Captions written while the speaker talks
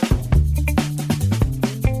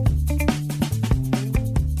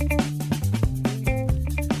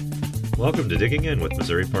Welcome to Digging In with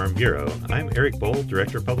Missouri Farm Bureau. I'm Eric Bohl,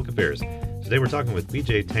 Director of Public Affairs. Today we're talking with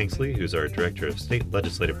BJ Tanksley, who's our Director of State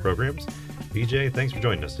Legislative Programs. BJ, thanks for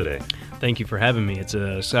joining us today. Thank you for having me. It's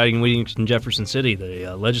an exciting week in Jefferson City.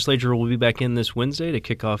 The legislature will be back in this Wednesday to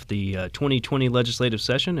kick off the 2020 legislative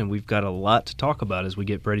session, and we've got a lot to talk about as we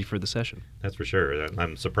get ready for the session. That's for sure.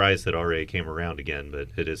 I'm surprised that RA came around again, but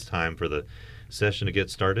it is time for the session to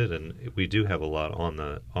get started, and we do have a lot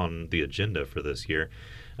on the agenda for this year.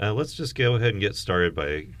 Let's just go ahead and get started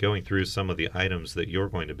by going through some of the items that you're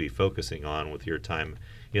going to be focusing on with your time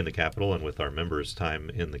in the Capitol and with our members' time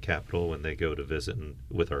in the Capitol when they go to visit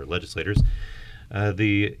with our legislators.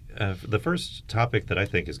 The first topic that I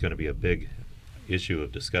think is going to be a big issue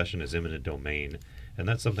of discussion is eminent domain, and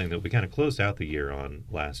that's something that we kind of closed out the year on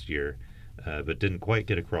last year, but didn't quite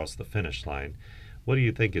get across the finish line. What do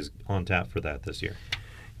you think is on tap for that this year?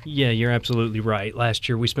 Yeah, you're absolutely right. Last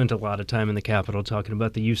year we spent a lot of time in the Capitol talking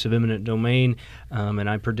about the use of eminent domain, and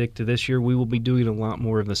I predict this year we will be doing a lot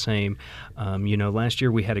more of the same. Last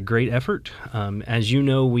year we had a great effort. As you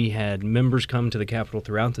know, we had members come to the Capitol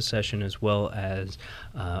throughout the session, as well as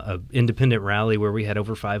an independent rally where we had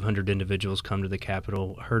over 500 individuals come to the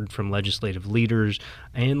Capitol, heard from legislative leaders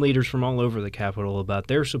and leaders from all over the Capitol about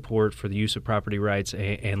their support for the use of property rights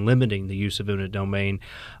and limiting the use of eminent domain.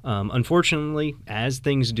 Unfortunately, as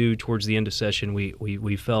things do towards the end of session,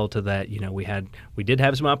 we fell to that. We did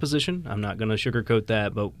have some opposition. I'm not going to sugarcoat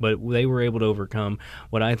that, but they were able to overcome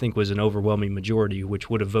what I think was an overwhelming majority, which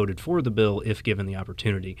would have voted for the bill if given the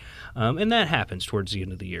opportunity. And that happens towards the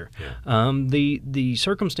end of the year. Yeah. The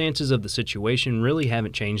circumstances of the situation really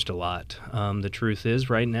haven't changed a lot. The truth is,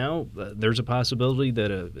 right now, there's a possibility that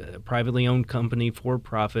a privately owned company for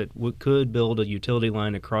profit could build a utility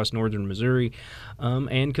line across northern Missouri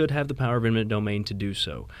and could have the power of eminent domain to do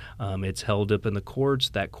so. It's held up in the courts.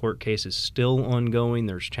 That court case is still ongoing.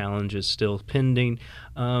 There's challenges still pending.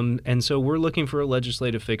 And so we're looking for a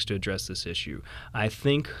legislative fix to address this issue. I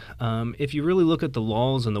think if you really look at the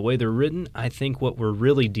laws and the way they're written, I think what we're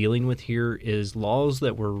really dealing with here is laws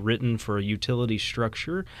that were written for a utility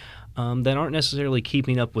structure that aren't necessarily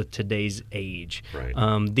keeping up with today's age.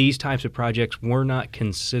 Right. These types of projects were not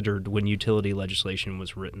considered when utility legislation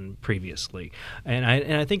was written previously. And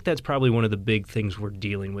I think that's probably one of the big things we're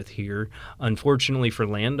dealing with here. Unfortunately for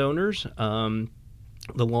landowners,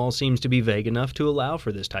 the law seems to be vague enough to allow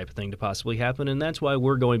for this type of thing to possibly happen, and that's why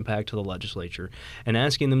we're going back to the legislature and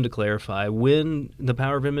asking them to clarify when the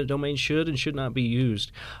power of eminent domain should and should not be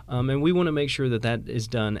used. And we want to make sure that that is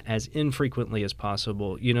done as infrequently as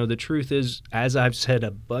possible. The truth is, as I've said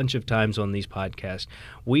a bunch of times on these podcasts,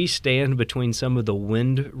 we stand between some of the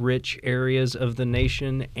wind-rich areas of the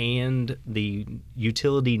nation and the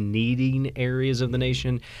utility-needing areas of the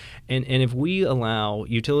nation. And if we allow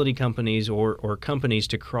utility companies or companies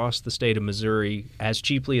to cross the state of Missouri as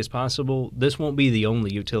cheaply as possible, this won't be the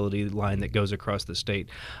only utility line that goes across the state.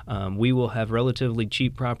 We will have relatively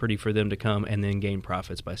cheap property for them to come and then gain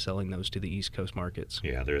profits by selling those to the East Coast markets.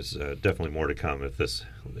 Yeah, there's definitely more to come if this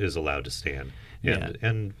is allowed to stand.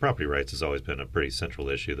 And property rights has always been a pretty central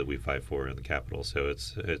issue that we fight for in the Capitol, so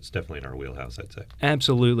it's definitely in our wheelhouse, I'd say.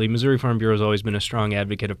 Absolutely. Missouri Farm Bureau has always been a strong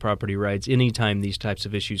advocate of property rights. Anytime these types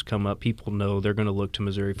of issues come up, people know they're going to look to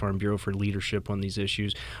Missouri Farm Bureau for leadership on these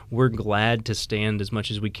issues. We're glad to stand as much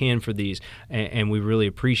as we can for these, and we really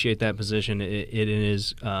appreciate that position.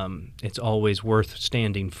 It's always worth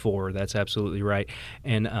standing for. That's absolutely right.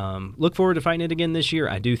 And look forward to fighting it again this year.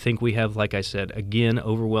 I do think we have, like I said, again,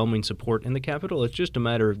 overwhelming support in the Capitol. It's just a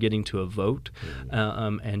matter of getting to a vote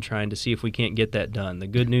and trying to see if we can't get that done. The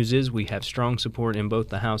good news is we have strong support in both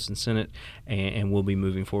the House and Senate, and we'll be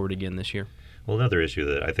moving forward again this year. Well, another issue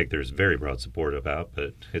that I think there's very broad support about,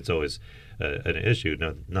 but it's always an issue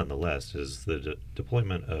nonetheless, is the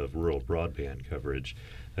deployment of rural broadband coverage.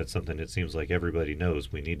 That's something it seems like everybody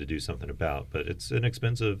knows we need to do something about, but it's an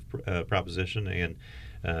expensive proposition, and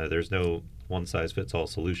there's no one-size-fits-all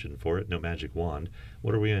solution for it, no magic wand.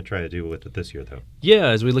 What are we going to try to do with it this year, though? Yeah,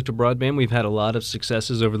 as we look to broadband, we've had a lot of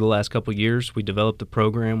successes over the last couple of years. We developed the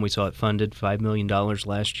program. We saw it funded $5 million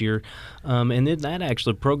last year. And then that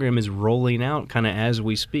actual program is rolling out kind of as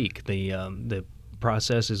we speak. The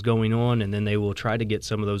process is going on, and then they will try to get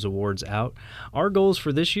some of those awards out. Our goals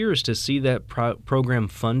for this year is to see that program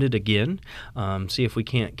funded again, see if we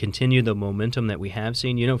can't continue the momentum that we have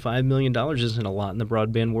seen. $5 million isn't a lot in the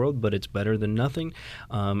broadband world, but it's better than nothing.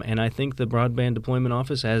 And I think the Broadband Deployment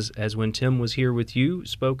Office, as when Tim was here with you,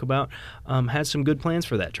 spoke about, has some good plans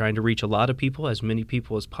for that, trying to reach a lot of people, as many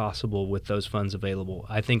people as possible with those funds available.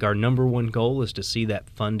 I think our number one goal is to see that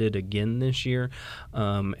funded again this year,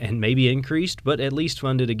 and maybe increased, but at at least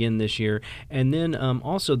fund it again this year. And then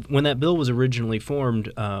also, when that bill was originally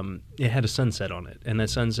formed, it had a sunset on it, and that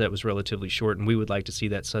sunset was relatively short, and we would like to see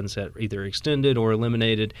that sunset either extended or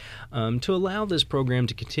eliminated to allow this program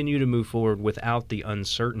to continue to move forward without the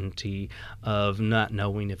uncertainty of not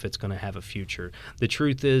knowing if it's going to have a future. The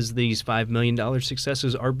truth is these $5 million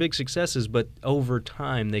successes are big successes, but over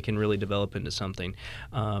time they can really develop into something,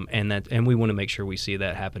 and we want to make sure we see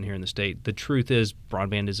that happen here in the state. The truth is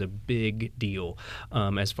broadband is a big deal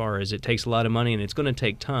as far as it takes a lot of money and it's going to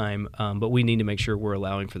take time, but we need to make sure we're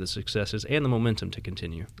allowing for the successes and the momentum to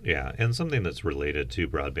continue. Yeah, and something that's related to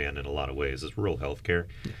broadband in a lot of ways is rural healthcare.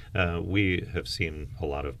 We have seen a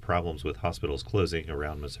lot of problems with hospitals closing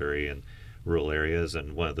around Missouri and rural areas,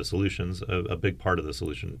 and one of the solutions, a big part of the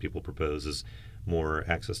solution people propose, is more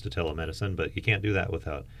access to telemedicine, but you can't do that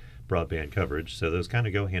without broadband coverage, so those kind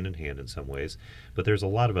of go hand in hand in some ways. But there's a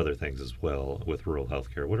lot of other things as well with rural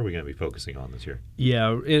healthcare. What are we going to be focusing on this year?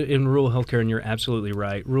 Yeah, in rural healthcare, and you're absolutely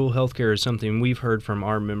right. Rural healthcare is something we've heard from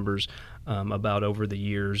our members about over the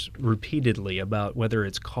years repeatedly, about whether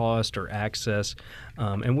it's cost or access,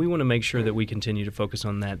 and we want to make sure that we continue to focus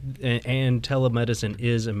on that. And telemedicine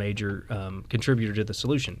is a major contributor to the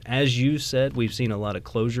solution. As you said, we've seen a lot of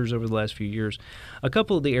closures over the last few years. A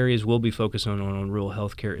couple of the areas we'll be focusing on rural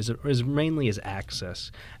healthcare is mainly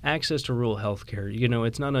access to rural healthcare. You know,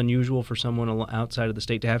 it's not unusual for someone outside of the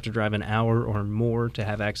state to have to drive an hour or more to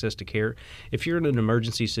have access to care. If you're in an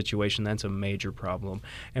emergency situation, that's a major problem,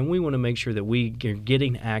 and we want to make sure that we are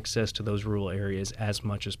getting access to those rural areas as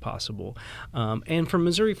much as possible. And from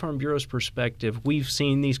Missouri Farm Bureau's perspective, we've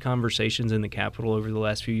seen these conversations in the Capitol over the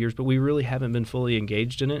last few years, but we really haven't been fully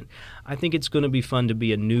engaged in it. I think it's going to be fun to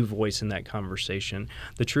be a new voice in that conversation.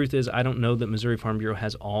 The truth is, I don't know that Missouri Farm Bureau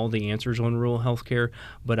has all the answers on rural health care,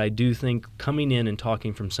 but I do think coming in and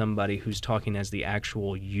talking from somebody who's talking as the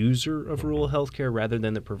actual user of rural health care rather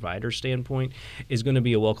than the provider standpoint is going to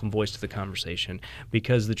be a welcome voice to the conversation.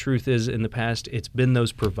 Because the truth is, in the past, it's been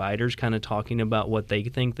those providers kind of talking about what they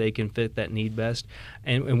think they can fit that need best.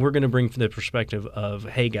 And we're going to bring the perspective of,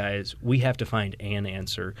 hey, guys, we have to find an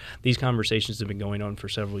answer. These conversations have been going on for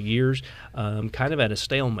several years, kind of at a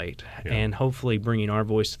stalemate, and hopefully bringing our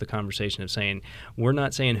voice to the conversation of saying, we're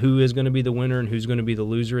not saying who is going to be the winner and who's going to be the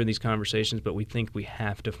loser in these conversations, but we think we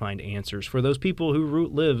have to find answers for those people who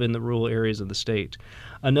live in the rural areas of the state.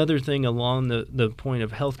 Another thing along the point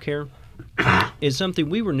of healthcare is something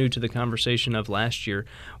we were new to the conversation of last year,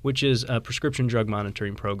 which is a prescription drug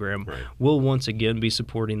monitoring program. Right. We'll once again be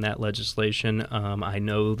supporting that legislation. I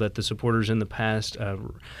know that the supporters in the past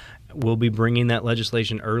will be bringing that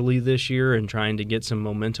legislation early this year and trying to get some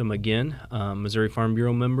momentum again. Missouri Farm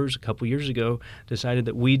Bureau members a couple years ago decided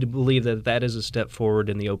that we believe that that is a step forward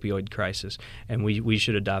in the opioid crisis, and we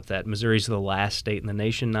should adopt that. Missouri's the last state in the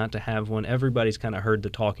nation not to have one. Everybody's kind of heard the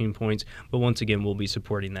talking points, but once again, we'll be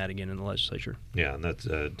supporting that again in the legislature. Yeah, and that's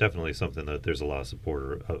definitely something that there's a lot of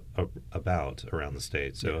support about around the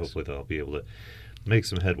state, so hopefully they'll be able to make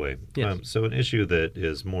some headway. Yes. So an issue that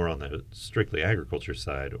is more on the strictly agriculture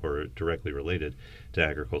side or directly related to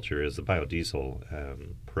agriculture is the biodiesel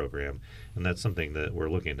program, and that's something that we're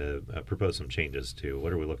looking to propose some changes to.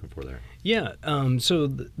 What are we looking for there? Yeah, so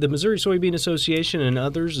the Missouri Soybean Association and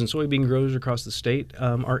others and soybean growers across the state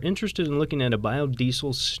are interested in looking at a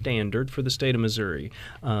biodiesel standard for the state of Missouri.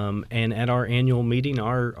 And at our annual meeting,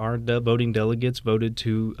 our voting delegates voted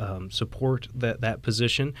to support that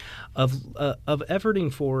position of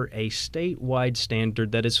efforting for a statewide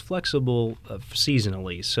standard that is flexible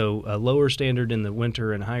seasonally. So a lower standard in the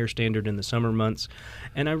winter and higher standard in the summer months.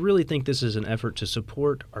 And I really think this is an effort to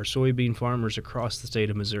support our soybean farmers across the state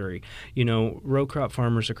of Missouri. You know, row crop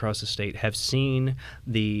farmers across the state have seen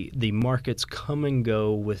the markets come and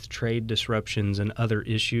go with trade disruptions and other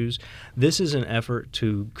issues. This is an effort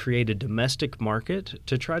to create a domestic market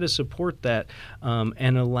to try to support that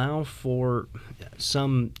and allow for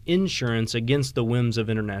some insurance against the whims of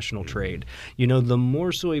international trade. You know, the more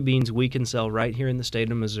soybeans we can sell right here in the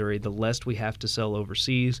state of Missouri, the less we have to sell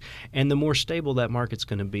overseas, and the more stable that market's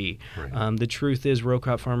going to be. Right. The truth is, row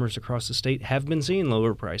crop farmers across the state have been seeing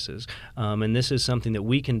lower prices, and this is something that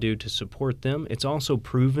we can do to support them. It's also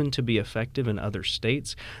proven to be effective in other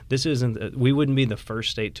states. This isn't, we wouldn't be the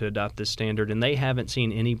first state to adopt this standard, and they haven't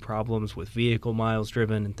seen any problems with vehicle miles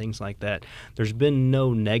driven and things like that. There's been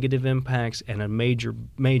no negative impacts and a major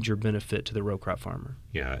benefit to the row crop farmer.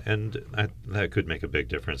 Yeah, and that could make a big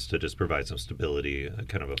difference to just provide some stability,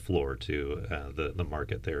 kind of a floor to the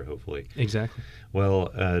market there, hopefully. Exactly. Well,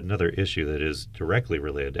 another issue that is directly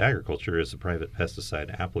related to agriculture is the private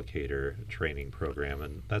pesticide applicator training program,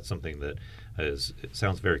 and that's something that It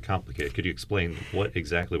sounds very complicated. Could you explain what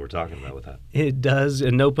exactly we're talking about with that? It does,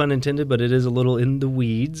 and no pun intended, but it is a little in the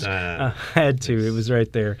weeds. Had to. It was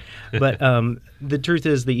right there. But the truth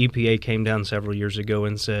is the EPA came down several years ago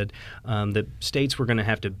and said that states were going to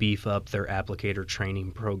have to beef up their applicator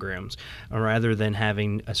training programs. Rather than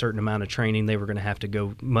having a certain amount of training, they were going to have to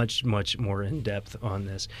go much, much more in depth on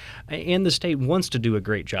this. And the state wants to do a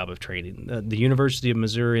great job of training. The University of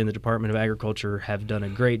Missouri and the Department of Agriculture have done a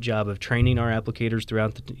great job of training our applicators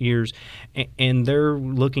throughout the years, and they're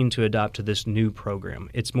looking to adopt to this new program.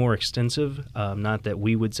 It's more extensive, not that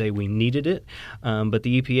we would say we needed it, but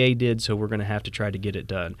the EPA did, so we're going to have to try to get it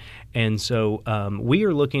done. And so we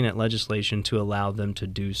are looking at legislation to allow them to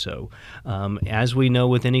do so. As we know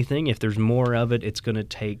with anything, if there's more of it, it's going to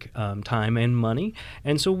take time and money.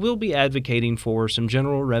 And so we'll be advocating for some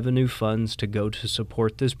general revenue funds to go to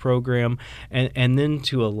support this program, and then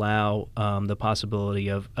to allow the possibility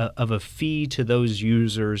of a fee to those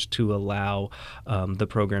users to allow the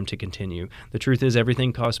program to continue. The truth is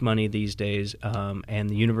everything costs money these days, and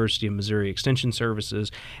the University of Missouri Extension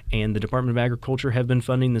Services and the Department of Agriculture have been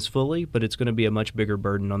funding this fully, but it's going to be a much bigger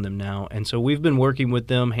burden on them now. And so we've been working with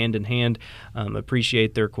them hand in hand,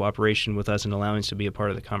 appreciate their cooperation with us and allowing us to be a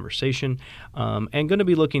part of the conversation, and going to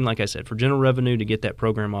be looking, like I said, for general revenue to get that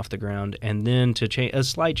program off the ground, and then to a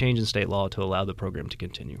slight change in state law to allow the program to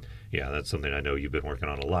continue. Yeah, that's something I know you've been working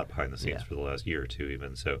on a lot behind the scenes for the last year or two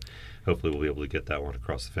even, so hopefully we'll be able to get that one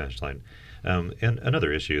across the finish line. And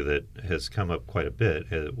another issue that has come up quite a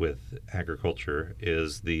bit with agriculture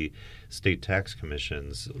is the State Tax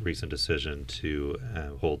Commission's recent decision to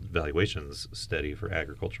hold valuations steady for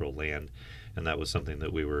agricultural land, and that was something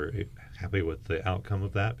that we were happy with the outcome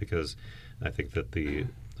of that, because I think that the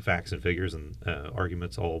facts and figures and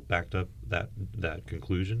arguments all backed up that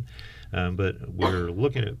conclusion. But we're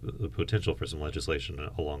looking at the potential for some legislation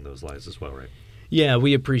along those lines as well, right? Yeah,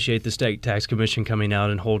 we appreciate the State Tax Commission coming out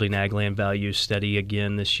and holding ag land values steady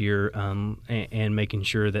again this year, and making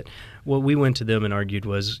sure that what we went to them and argued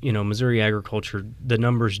was, Missouri agriculture, the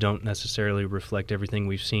numbers don't necessarily reflect everything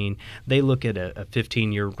we've seen. They look at a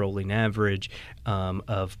 15-year rolling average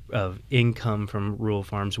of income from rural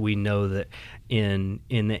farms. We know that in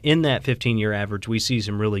that 15-year average, we see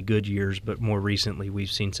some really good years, but more recently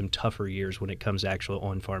we've seen some tougher years when it comes to actual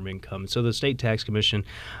on-farm income. So the State Tax Commission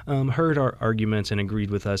heard our arguments and agreed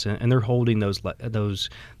with us, and they're holding those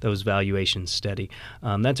valuations steady.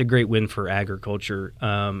 That's a great win for agriculture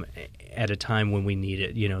at a time when we need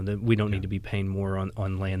it. We don't need to be paying more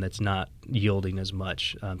on land that's not yielding as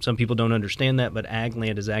much. Some people don't understand that, but ag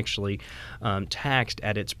land is actually taxed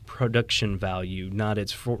at its production value, not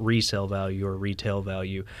its resale value or retail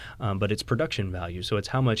value, but its production value. So it's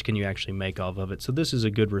how much can you actually make off of it. So this is a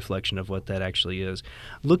good reflection of what that actually is.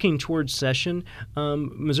 Looking towards session,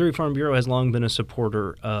 Missouri Farm Bureau has long been a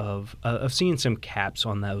supporter of seeing some caps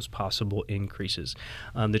on those possible increases.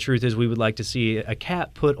 The truth is we would like to see a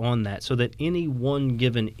cap put on that so that any one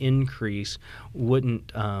given increase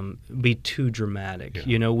wouldn't be too dramatic.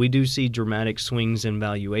 Yeah. We do see dramatic swings in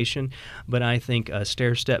valuation, but I think a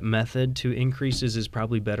stair-step method to increases is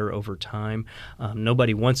probably better over time.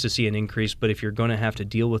 Nobody wants to see an increase, but if you're going to have to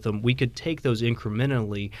deal with them, we could take those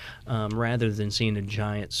incrementally rather than seeing a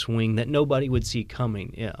giant swing that nobody would see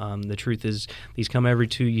coming. The truth is these come every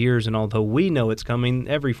 2 years, and although we know it's coming,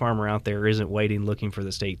 every farmer out there isn't waiting looking for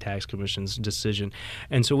the State Tax Commission's decision.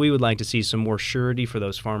 And so we would like to see some more surety for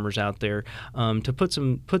those farmers out there to put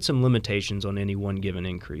some limitations on any one given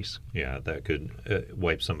increase. Yeah, that could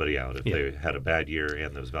wipe somebody out if they had a bad year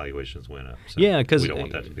and those valuations went up. So because we don't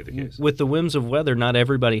want that to be the case. With the whims of weather, not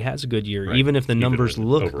everybody has a good year. Right. Even if the numbers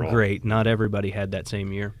look overall great, not everybody had that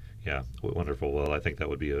same year. Yeah, wonderful. Well, I think that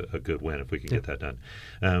would be a good win if we can get that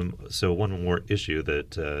done. So one more issue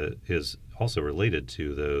that is also related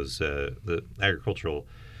to those the agricultural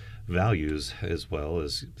values, as well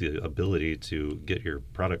as the ability to get your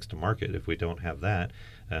products to market. If we don't have that,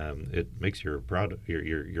 it makes your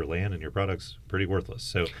land and your products pretty worthless.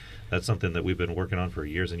 So that's something that we've been working on for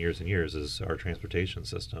years and years and years, is our transportation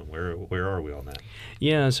system. Where are we on that?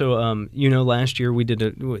 Yeah, so last year we did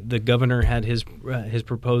the governor had his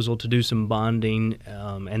proposal to do some bonding,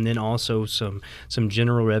 and then also some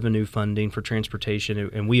general revenue funding for transportation,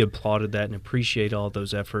 and we applauded that and appreciate all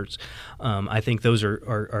those efforts. I think those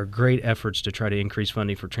are great efforts to try to increase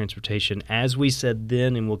funding for transportation. As we said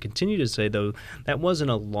then, and we'll continue to say, though, that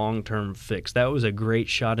wasn't a long-term fix. That was a great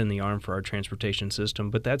shot in the arm for our transportation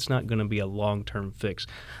system, but that's not going to be a long-term fix.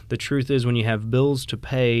 The truth is, when you have bills to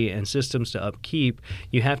pay and systems to upkeep,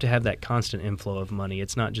 you have to have that constant inflow of money.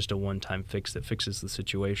 It's not just a one-time fix that fixes the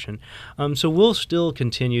situation. So we'll still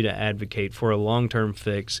continue to advocate for a long-term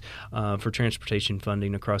fix for transportation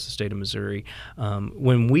funding across the state of Missouri.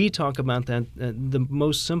 When we talk about that, the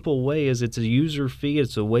most simple way is it's a user fee.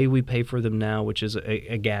 It's the way we pay for them now, which is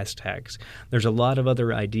a gas tax. There's a lot of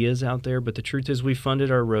other ideas out there, but the truth is we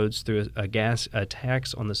funded our roads through a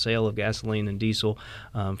tax on the sale of gasoline and diesel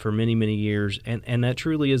for many, many years, and that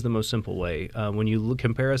truly is the most simple way. When you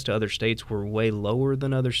compare us to other states, we're way lower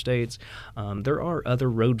than other states. There are other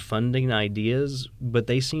road funding ideas, but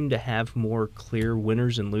they seem to have more clear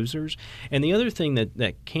winners and losers. And the other thing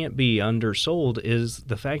that can't be undersold is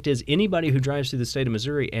the fact is anybody who drives through the state of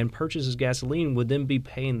Missouri and purchases gasoline would then be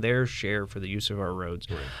paying their share for the use of our roads.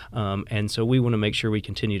 Right. And so we want to make sure we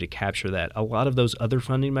continue to capture that. A lot of those other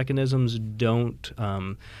funding mechanisms don't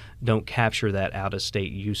capture that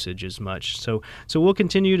out-of-state usage as much. So we'll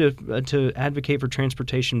continue to advocate for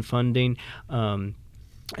transportation funding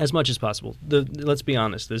as much as possible. Let's be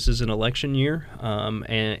honest, this is an election year,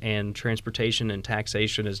 and transportation and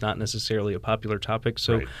taxation is not necessarily a popular topic.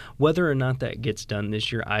 So right. Whether or not that gets done this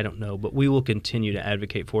year, I don't know, but we will continue to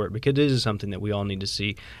advocate for it because it is something that we all need to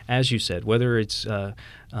see. As you said, whether it's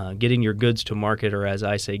getting your goods to market or, as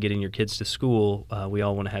I say, getting your kids to school, we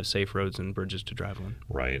all want to have safe roads and bridges to drive on.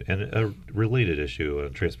 Right. And a related issue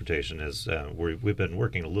of transportation is we've been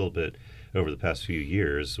working a little bit over the past few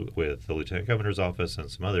years with the Lieutenant Governor's office and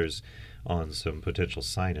some others on some potential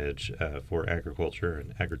signage for agriculture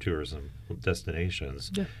and agritourism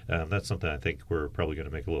destinations. Yeah. That's something I think we're probably going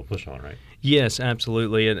to make a little push on, right? Yes,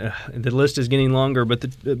 absolutely. And the list is getting longer,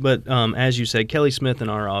 but as you said, Kelly Smith in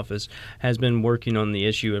our office has been working on the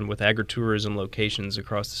issue and with agritourism locations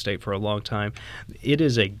across the state for a long time. It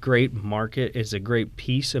is a great market. It's a great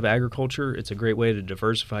piece of agriculture. It's a great way to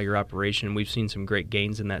diversify your operation. We've seen some great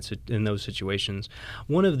gains in those situations.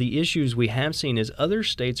 One of the issues we have seen is other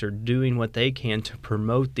states are doing what they can to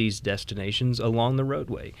promote these destinations along the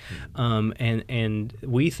roadway, and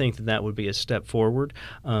we think that would be a step forward.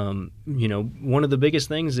 One of the biggest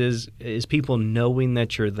things is people knowing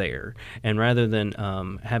that you're there, and rather than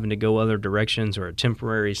having to go other directions or a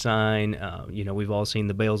temporary sign. We've all seen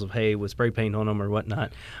the bales of hay with spray paint on them or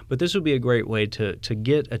whatnot, but this would be a great way to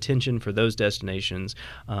get attention for those destinations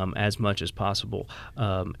as much as possible,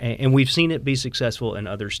 and we've seen it be successful in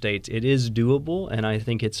other states. It is doable, and I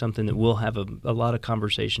think it's something that we'll have a lot of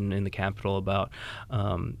conversation in the Capitol about.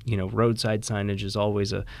 Roadside signage is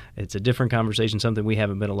always it's a different conversation, something we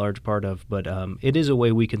haven't been a large part of, but it is a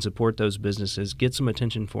way we can support those businesses, get some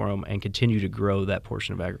attention for them, and continue to grow that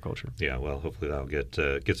portion of agriculture. Yeah, well, hopefully that'll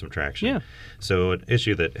get some traction. Yeah. So an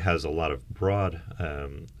issue that has a lot of broad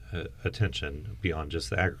attention beyond just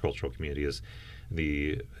the agricultural community is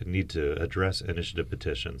the need to address initiative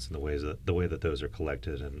petitions and the way that those are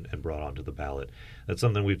collected and brought onto the ballot. That's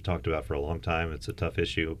something we've talked about for a long time. It's a tough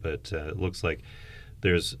issue, but it looks like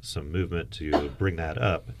there's some movement to bring that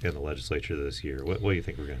up in the legislature this year. What do you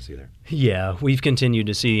think we're going to see there? Yeah, we've continued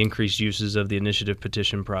to see increased uses of the initiative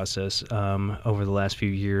petition process over the last few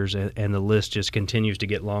years, and the list just continues to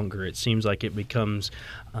get longer. It seems like it becomes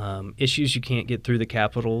issues you can't get through the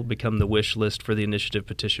Capitol become the wish list for the initiative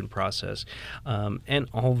petition process. And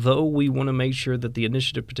although we want to make sure that the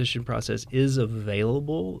initiative petition process is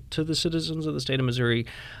available to the citizens of the state of Missouri,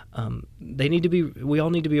 we all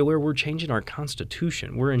need to be aware we're changing our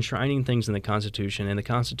Constitution. We're enshrining things in the Constitution, and the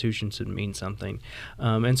Constitution should mean something.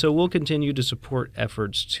 And so we'll continue to support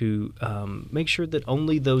efforts to make sure that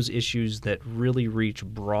only those issues that really reach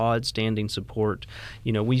broad standing support,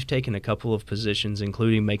 we've taken a couple of positions,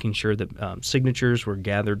 including making sure that signatures were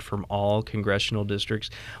gathered from all congressional districts.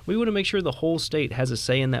 We want to make sure the whole state has a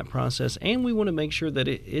say in that process, and we want to make sure that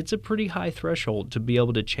it's a pretty high threshold to be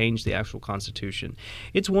able to change the actual Constitution.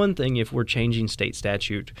 It's one thing if we're changing state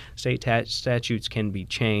statute. Statutes can be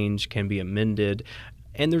changed, can be amended,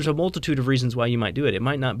 and there's a multitude of reasons why you might do it. It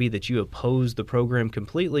might not be that you oppose the program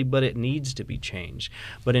completely, but it needs to be changed.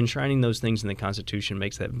 But enshrining those things in the Constitution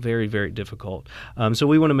makes that very, very difficult. So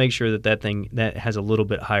we want to make sure that has a little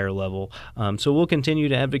bit higher level. So we'll continue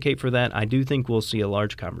to advocate for that. I do think we'll see a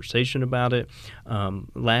large conversation about it.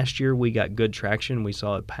 Last year we got good traction. We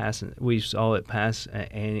saw it pass.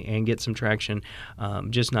 And get some traction.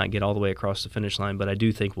 Just not get all the way across the finish line. But I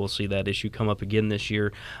do think we'll see that issue come up again this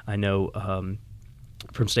year. I know.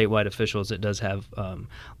 from statewide officials. It does have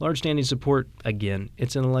large standing support. Again,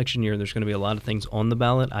 it's an election year. There's going to be a lot of things on the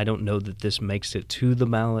ballot. I don't know that this makes it to the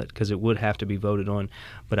ballot because it would have to be voted on,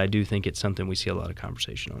 but I do think it's something we see a lot of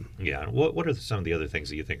conversation on. Yeah. What are some of the other things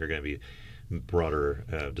that you think are going to be broader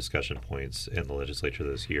discussion points in the legislature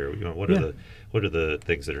this year? What are the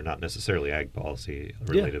things that are not necessarily ag policy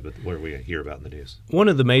related, but what do we hear about in the news? One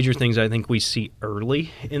of the major things I think we see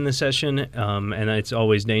early in the session, and it's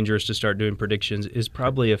always dangerous to start doing predictions, is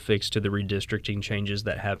probably a fix to the redistricting changes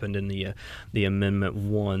that happened in the Amendment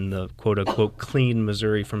 1, the quote-unquote clean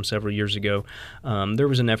Missouri from several years ago. There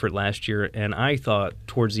was an effort last year, and I thought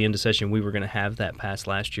towards the end of session we were going to have that passed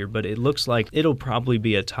last year, but it looks like it'll probably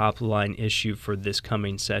be a top-line issue for this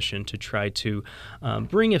coming session to try to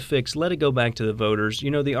bring a fix, let it go back to the voters.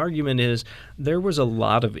 The argument is there was a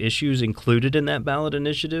lot of issues included in that ballot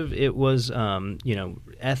initiative. It was,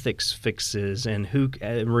 ethics fixes and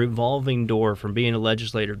a revolving door from being a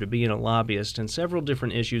legislator to being a lobbyist, and several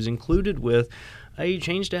different issues included with a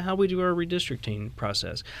change to how we do our redistricting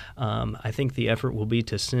process. I think the effort will be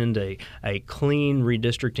to send a clean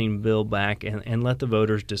redistricting bill back and let the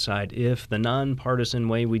voters decide if the nonpartisan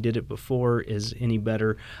way we did it before is any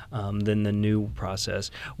better than the new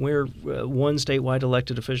process, where one statewide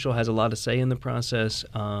elected official has a lot of say in the process,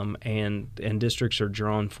 and districts are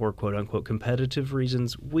drawn for quote-unquote competitive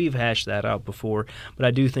reasons. We've hashed that out before, but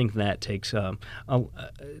I do think that takes a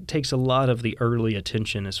lot of the early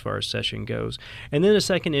attention as far as session goes. And then a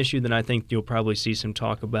second issue that I think you'll probably see some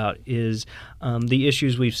talk about is the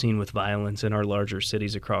issues we've seen with violence in our larger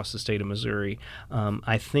cities across the state of Missouri.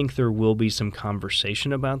 I think there will be some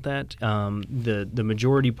conversation about that. The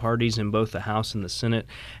majority parties in both the House and the Senate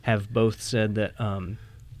have both said that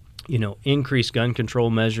increased gun control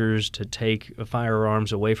measures to take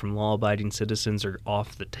firearms away from law-abiding citizens are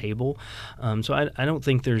off the table. So I don't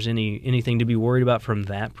think there's anything to be worried about from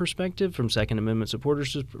that perspective, from Second Amendment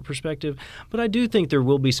supporters' perspective. But I do think there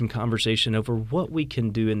will be some conversation over what we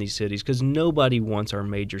can do in these cities, because nobody wants our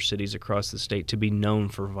major cities across the state to be known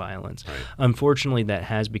for violence. Right. Unfortunately, that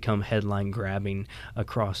has become headline-grabbing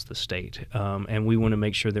across the state, and we want to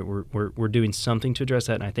make sure that we're doing something to address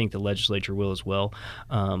that, and I think the legislature will as well.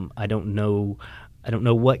 I don't know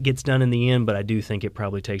what gets done in the end, but I do think it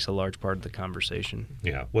probably takes a large part of the conversation.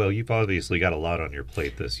 Yeah. Well, you've obviously got a lot on your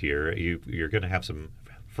plate this year. You're going to have some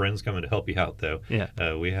friends coming to help you out, though.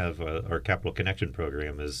 Yeah. We have our Capital Connection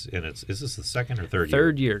program is this the second or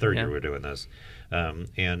third year? Third year we're doing this.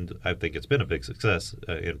 And I think it's been a big success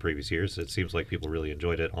in previous years. It seems like people really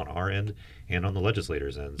enjoyed it on our end and on the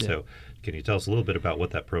legislators' end. Yeah. So can you tell us a little bit about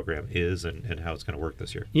what that program is and how it's going to work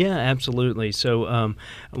this year? Yeah, absolutely. So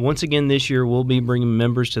once again, this year we'll be bringing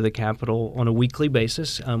members to the Capitol on a weekly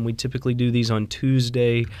basis. We typically do these on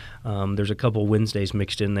Tuesday. There's a couple Wednesdays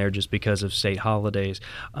mixed in there just because of state holidays.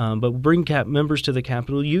 But we'll bring members to the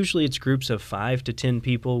Capitol. Usually it's groups of 5 to 10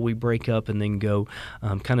 people. We break up and then go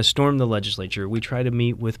kind of storm the legislature. We try to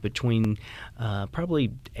meet with between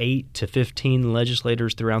probably 8 to 15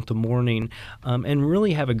 legislators throughout the morning and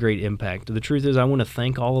really have a great impact. The truth is, I want to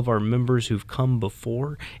thank all of our members who've come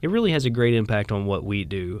before. It really has a great impact on what we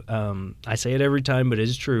do. I say it every time, but it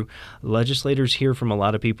is true. Legislators hear from a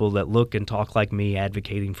lot of people that look and talk like me,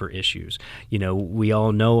 advocating for issues. We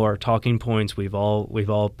all know our talking points. We've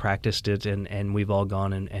all practiced it, and we've all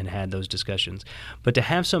gone and had those discussions. But to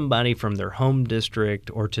have somebody from their home district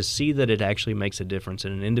or to see that it actually makes a difference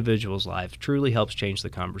in an individual's life truly helps change the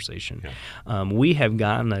conversation. Yeah. We have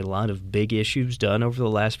gotten a lot of big issues done over the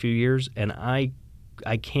last few years, and I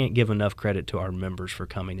can't give enough credit to our members for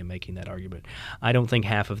coming and making that argument. I don't think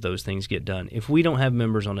half of those things get done if we don't have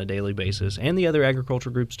members on a daily basis, and the other agriculture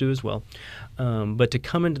groups do as well. But to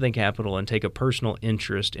come into the Capitol and take a personal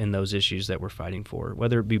interest in those issues that we're fighting for,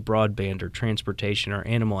 whether it be broadband or transportation or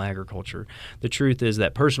animal agriculture, the truth is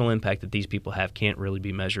that personal impact that these people have can't really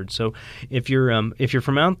be measured. So if you're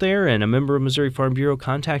from out there and a member of Missouri Farm Bureau,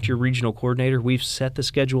 contact your regional coordinator. We've set the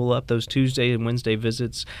schedule up, those Tuesday and Wednesday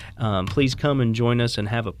visits. Please come and join us and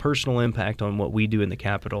have a personal impact on what we do in the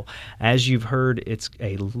Capitol. As you've heard, it's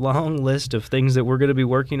a long list of things that we're going to be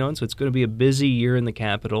working on, so it's going to be a busy year in the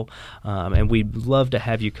Capitol, and we'd love to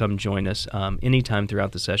have you come join us anytime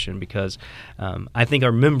throughout the session, because I think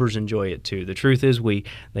our members enjoy it too. The truth is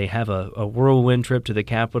they have a whirlwind trip to the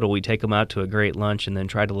Capitol. We take them out to a great lunch and then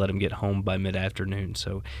try to let them get home by mid-afternoon.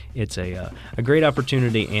 So it's a great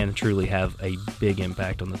opportunity and truly have a big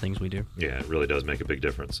impact on the things we do. Yeah, it really does make a big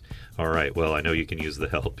difference. All right, well, I know you can use the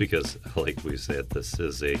help because, like we said, this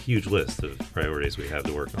is a huge list of priorities we have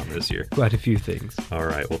to work on this year. Quite a few things. All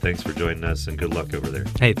right, well, thanks for joining us and good luck over there.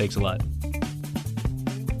 Hey, thanks a lot.